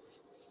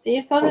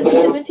you following the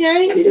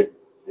cemetery?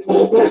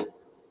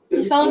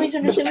 You follow me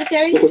from the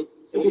cemetery?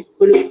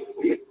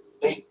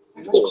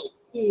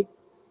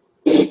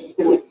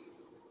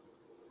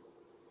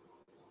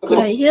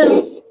 Okay,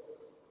 you.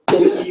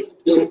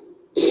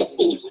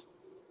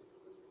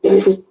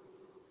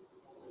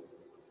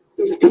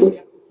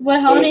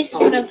 What holidays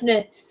coming up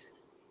next?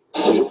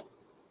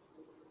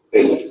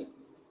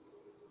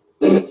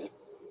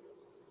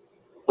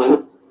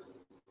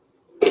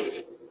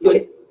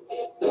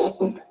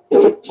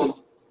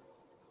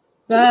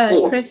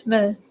 Right,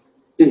 Christmas.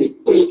 Who's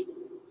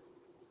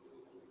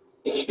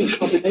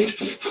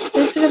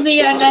gonna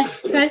be our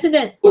next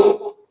president?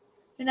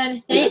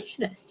 United States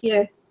next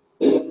year.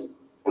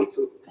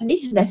 I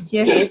think next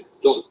year.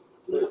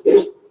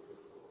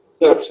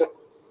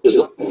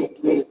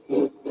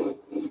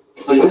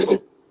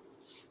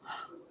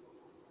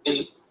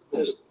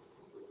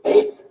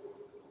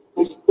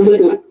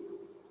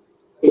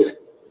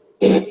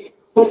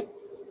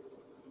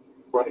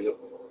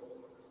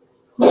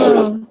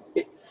 Whoa. I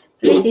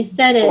think they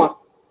said it.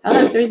 I'll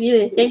have to review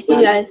it. Thank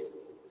you guys.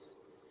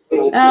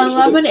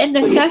 I'm gonna end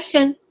the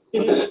session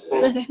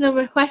because there's no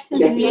more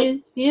questions from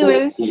you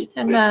viewers,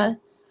 and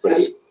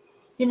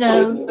you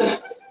know,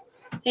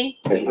 thank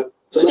you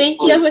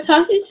for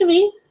talking to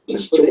me.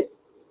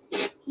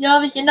 Y'all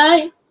have a good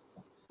night.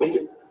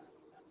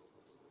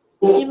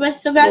 You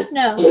must go back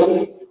now.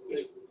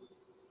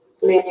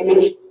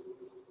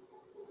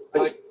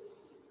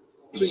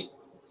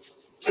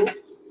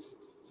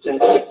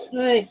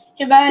 Alright,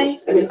 goodbye.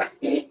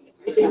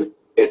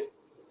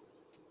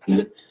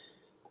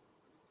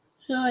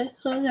 So I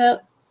close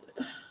out.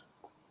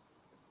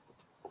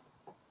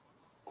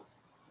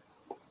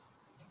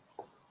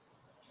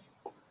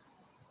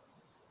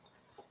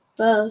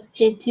 Well,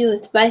 K2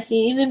 is spicy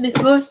even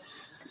before.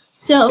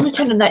 So I'm gonna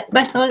turn the light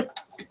back on.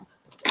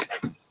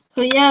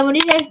 So yeah, what do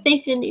you guys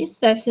think of these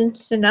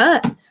sessions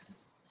tonight?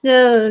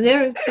 So they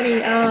were pretty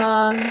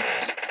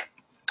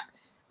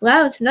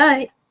loud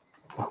tonight.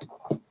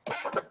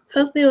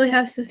 Hopefully we'll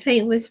have some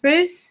faint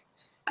whispers.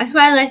 That's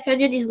why I like to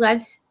do these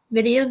live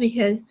videos,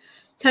 because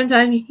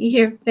sometimes you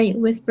hear faint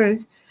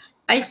whispers.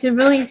 I should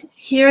really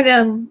hear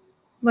them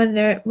when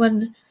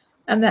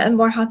I'm at a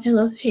more haunted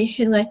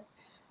location, like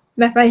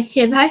my friend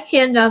Kim. Hi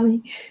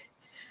Kim,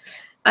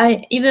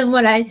 even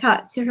when I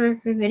talk to her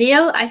for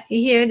video, I can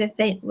hear the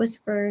faint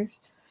whispers,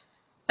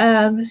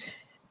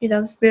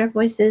 spirit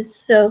voices.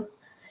 So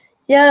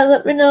yeah,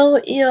 let me know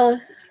what you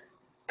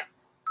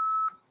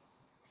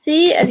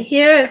see and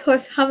hear. Of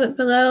course, comment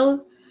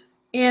below.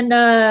 And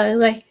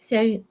like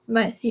say you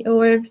might see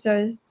orbs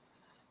or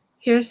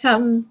hear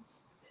something.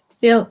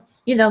 By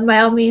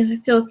all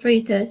means, feel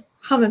free to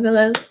comment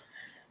below.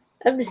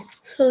 I'm just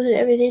closing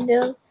everything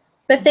down.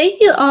 But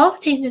thank you all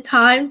for taking the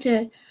time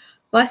to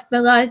watch my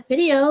live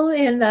video.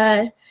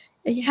 And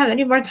if you have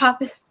any more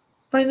topics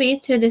for me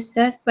to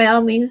discuss, by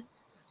all means,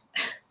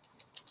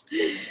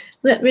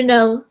 let me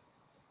know.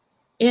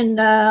 And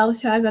I'll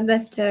try my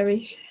best to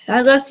research.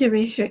 I love to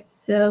research.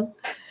 So,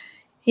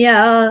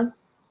 yeah,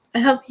 I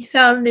hope you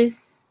found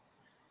this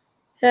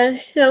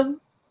show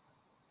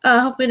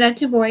hopefully not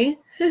too boring.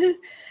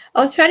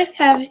 I'll try to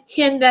have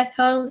him back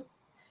on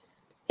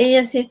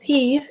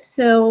ASAP,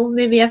 so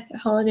maybe after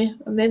holiday,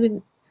 or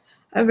maybe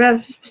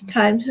around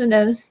time, who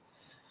knows.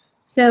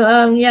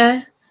 So,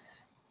 yeah,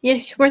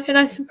 he's working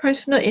on some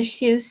personal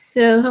issues,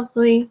 so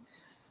hopefully,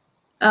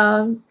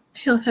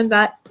 he'll come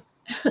back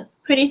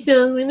pretty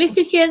soon. We miss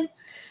you, kid.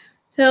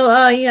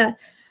 So, yeah,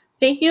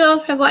 thank you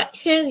all for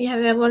watching. You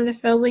have a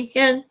wonderful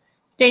weekend.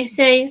 Stay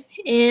safe,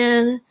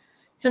 and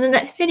till the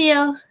next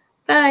video.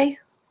 Bye.